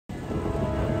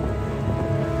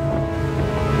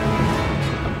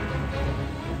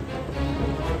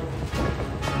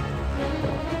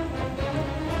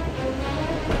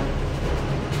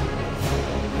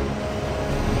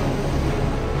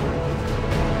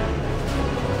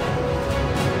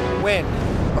Wind,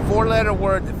 a four-letter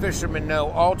word that fishermen know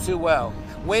all too well.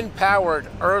 Wind powered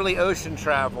early ocean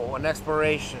travel and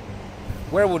exploration.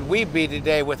 Where would we be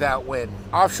today without wind?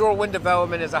 Offshore wind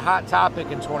development is a hot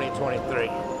topic in 2023.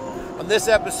 On this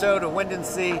episode of Wind and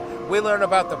Sea, we learn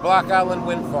about the Block Island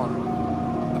Wind Farm,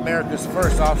 America's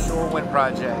first offshore wind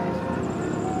project.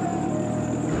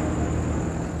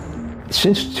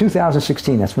 Since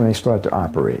 2016, that's when they started to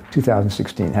operate.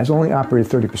 2016 has only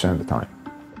operated 30% of the time.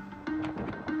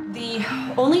 The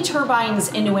only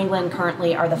turbines in New England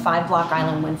currently are the 5 Block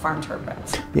Island wind farm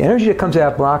turbines. The energy that comes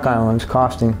out of Block Island is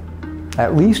costing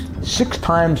at least 6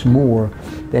 times more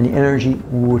than the energy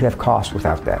would have cost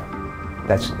without that.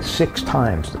 That's 6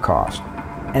 times the cost.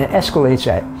 And it escalates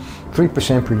at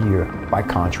 3% per year by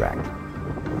contract.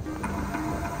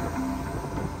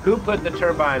 Who put the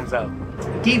turbines up?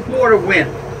 Deepwater Wind,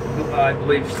 I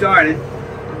believe, started.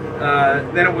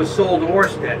 Then it was sold to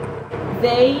Ørsted.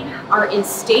 They are in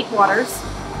state waters,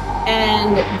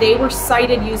 and they were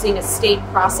sited using a state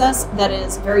process that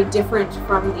is very different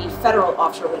from the federal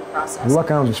offshore wind process.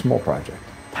 Block Island's a small project,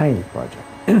 tiny project.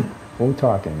 We're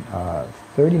talking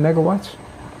 30 megawatts.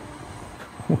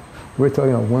 We're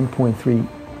talking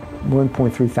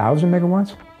 1.3 thousand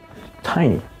megawatts.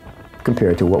 Tiny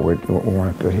compared to what we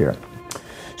want to put here.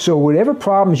 So whatever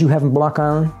problems you have in Block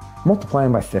Island, multiply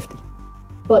them by 50.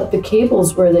 But the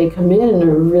cables where they come in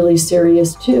are really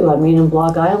serious too. I mean, in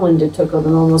Block Island, it took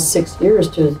them almost 6 years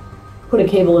to put a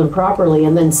cable in properly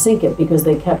and then sink it because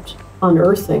they kept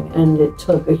unearthing, and it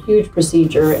took a huge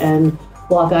procedure, and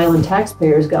Block Island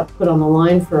taxpayers got put on the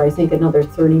line for, I think, another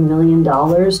 $30 million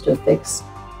to fix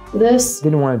this.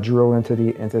 Didn't want to drill into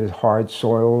the hard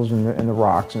soils and the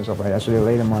rocks and stuff like that, so they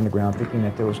laid them on the ground thinking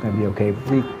that it was going to be okay. But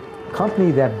the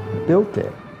company that built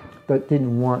it but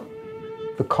didn't want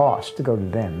the cost to go to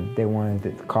them. They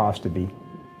wanted the cost to be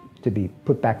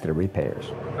put back to the ratepayers.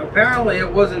 Apparently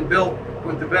it wasn't built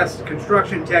with the best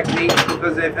construction techniques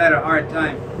because they've had a hard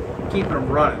time keeping them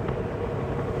running.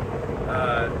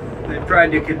 They've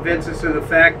tried to convince us of the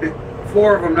fact that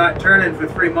 4 of them not turning for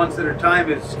 3 months at a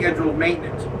time is scheduled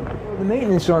maintenance. The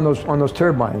maintenance on those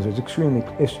turbines is extremely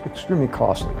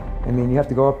costly. I mean, you have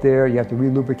to go up there, you have to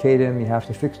re-lubricate them, you have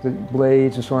to fix the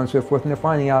blades and so on and so forth, and they're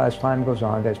finding out as time goes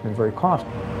on that it's been very costly.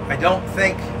 I don't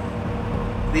think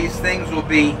these things will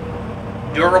be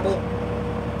durable.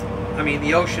 I mean,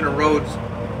 the ocean erodes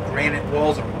granite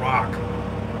walls of rock,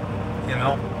 you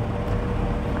know?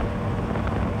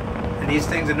 And these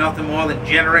things are nothing more than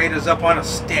generators up on a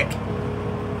stick.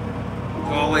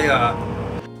 That's all they are.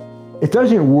 It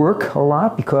doesn't work a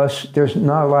lot because there's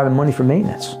not a lot of money for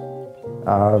maintenance.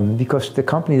 Because the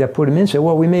company that put them in said,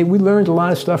 well, we learned a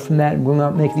lot of stuff from that and we'll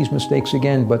not make these mistakes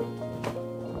again, but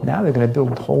now they're going to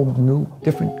build whole new,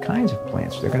 different kinds of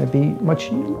plants. They're going to be much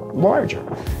larger.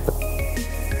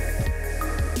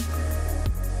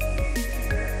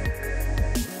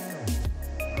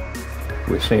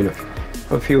 We've seen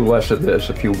a few less of this,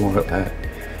 a few more of that.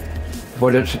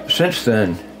 But since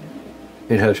then,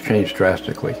 it has changed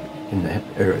drastically in that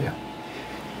area,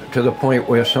 to the point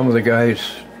where some of the guys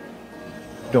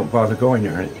don't bother going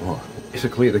there anymore.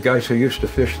 Basically, the guys who used to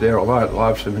fish there a lot,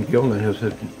 Lobster and Gilman,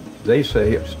 they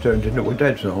say it's turned into a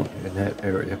dead zone in that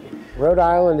area. Rhode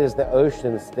Island is the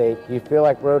ocean state. Do you feel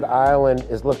like Rhode Island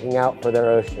is looking out for their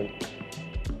ocean?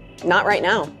 Not right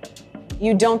now.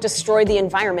 You don't destroy the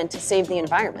environment to save the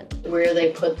environment. Where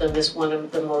they put them is one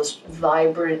of the most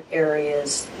vibrant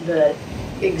areas that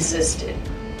existed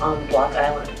on Block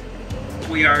Island.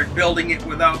 We are building it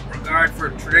without regard for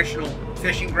traditional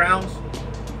fishing grounds,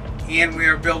 and we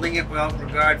are building it without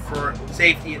regard for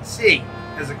safety at sea.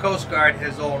 As the Coast Guard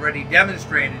has already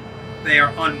demonstrated, they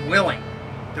are unwilling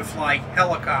to fly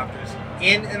helicopters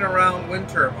in and around wind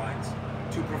turbines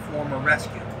to perform a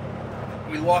rescue.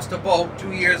 We lost a boat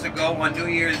 2 years ago on New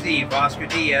Year's Eve. Oscar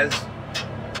Diaz,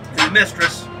 his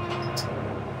mistress,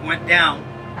 went down,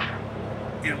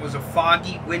 and it was a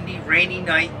foggy, windy, rainy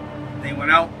night. They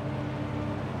went out,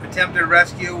 attempted a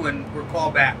rescue, and were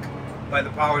called back by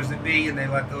the powers that be, and they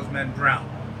let those men drown.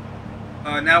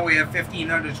 Now we have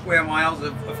 1,500 square miles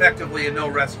of effectively a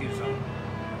no-rescue zone.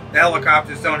 The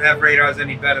helicopters don't have radars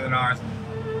any better than ours.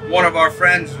 One of our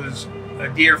friends was a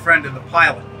dear friend of the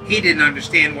pilot. He didn't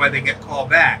understand why they get called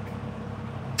back.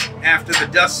 After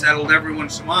the dust settled, everyone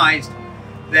surmised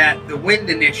that the Wind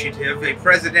Initiative, a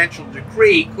presidential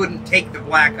decree, couldn't take the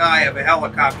black eye of a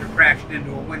helicopter crashing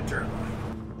into a wind turbine.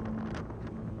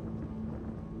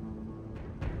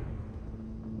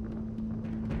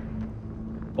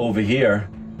 Over here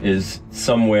is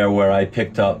somewhere where I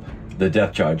picked up the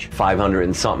depth charge. 500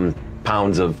 and something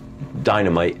pounds of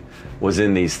dynamite was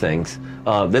in these things.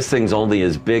 This thing's only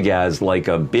as big as like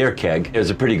a beer keg. There's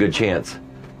a pretty good chance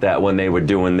that when they were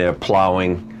doing their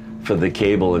plowing for the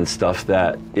cable and stuff,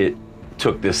 that it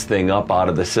took this thing up out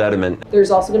of the sediment. There's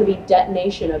also going to be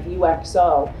detonation of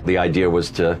UXO. The idea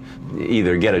was to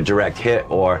either get a direct hit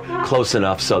or close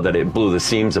enough so that it blew the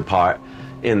seams apart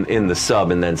in the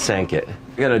sub and then sank it.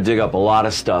 You're going to dig up a lot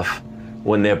of stuff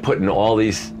when they're putting all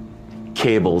these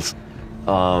cables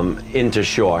into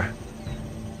shore.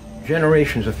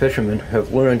 Generations of fishermen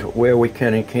have learned where we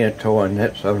can and can't tow our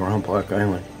nets out around Block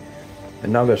Island,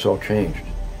 and now that's all changed.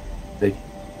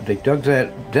 They dug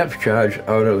that depth charge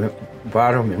out of the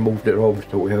bottom and moved it over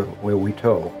to where we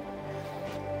tow.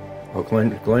 Well,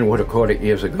 Glenn would have caught it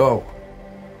years ago.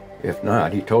 If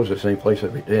not, he tows the same place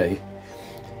every day.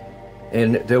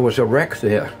 And there was a wreck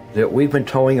there that we've been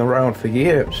towing around for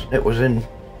years. It was in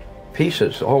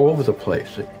pieces all over the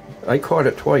place. I caught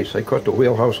it twice. I caught the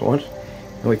wheelhouse once,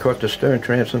 and we caught the stern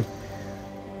transom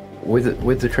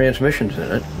with the transmissions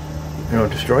in it. You know,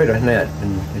 destroyed our net,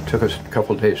 and it took us a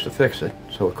couple of days to fix it.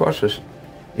 So it cost us,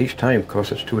 each time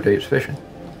cost us 2 days fishing.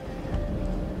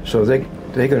 So they're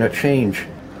going to change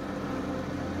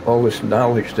all this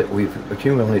knowledge that we've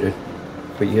accumulated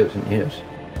for years and years.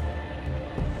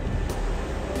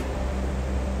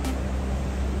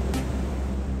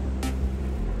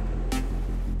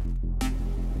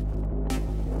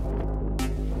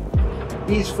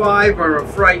 These 5 are a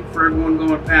fright for everyone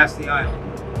going past the island.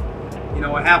 You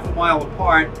know, a half a mile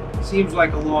apart seems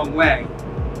like a long way,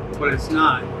 but it's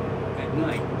not at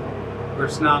night, or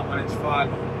it's not when it's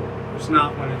foggy, or it's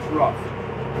not when it's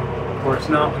rough, or it's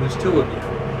not when there's 2 of you.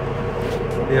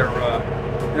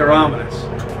 They're ominous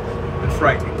and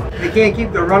frightening. They can't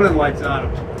keep the running lights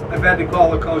on them. I've had to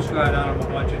call the Coast Guard on them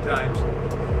a bunch of times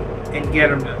and get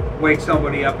them to wake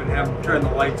somebody up and have them turn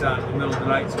the lights on in the middle of the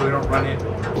night so we don't run in.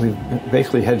 We've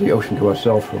basically had the ocean to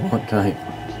ourselves for a long time.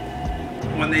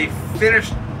 When they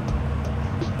finished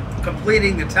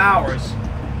completing the towers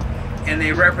and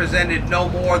they represented no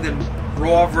more than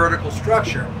raw vertical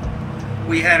structure,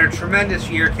 we had a tremendous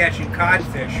year catching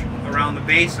codfish around the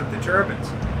base of the turbines,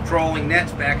 trolling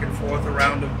nets back and forth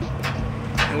around them,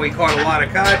 and we caught a lot of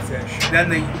codfish. Then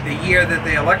the year that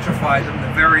they electrified them,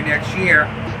 the very next year,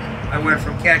 I went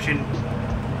from catching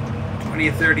 20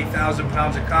 or 30,000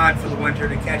 pounds of cod for the winter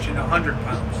to catching 100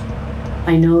 pounds.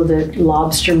 I know that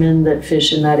lobstermen that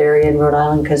fish in that area in Rhode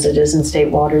Island, because it is in state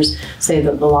waters, say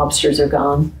that the lobsters are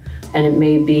gone. And it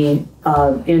may be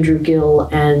Andrew Gill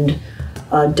and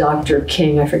Dr.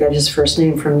 King, I forget his first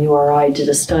name, from URI, did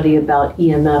a study about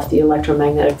EMF, the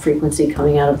electromagnetic frequency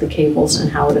coming out of the cables, and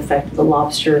how it affected the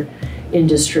lobster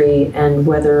industry, and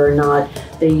whether or not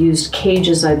they used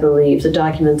cages, I believe, the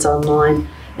document's online,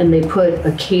 and they put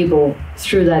a cable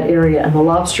through that area, and the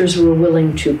lobsters were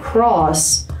willing to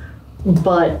cross,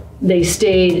 but they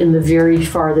stayed in the very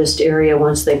farthest area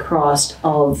once they crossed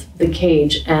of the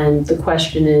cage. And the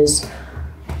question is,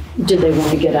 did they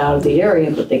want to get out of the area?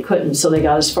 But they couldn't, so they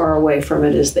got as far away from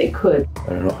it as they could. I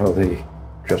don't know how they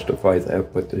justify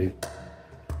that, but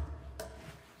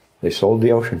they sold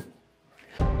the ocean.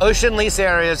 Ocean lease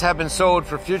areas have been sold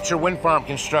for future wind farm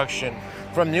construction,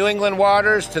 from New England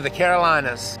waters to the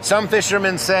Carolinas. Some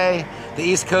fishermen say the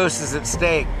East Coast is at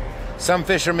stake. Some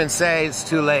fishermen say it's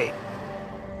too late.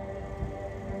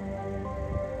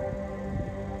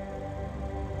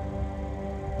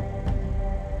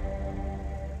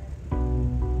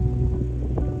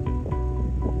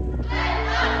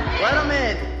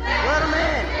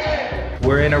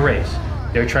 We're in a race.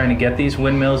 They're trying to get these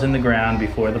windmills in the ground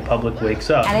before the public wakes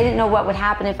up. And I didn't know what would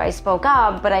happen if I spoke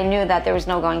up, but I knew that there was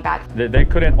no going back. They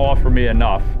couldn't offer me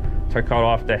enough to cut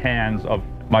off the hands of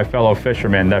my fellow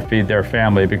fishermen that feed their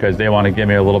family, because they want to give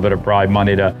me a little bit of bribe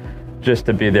money just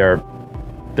to be their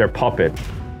puppet.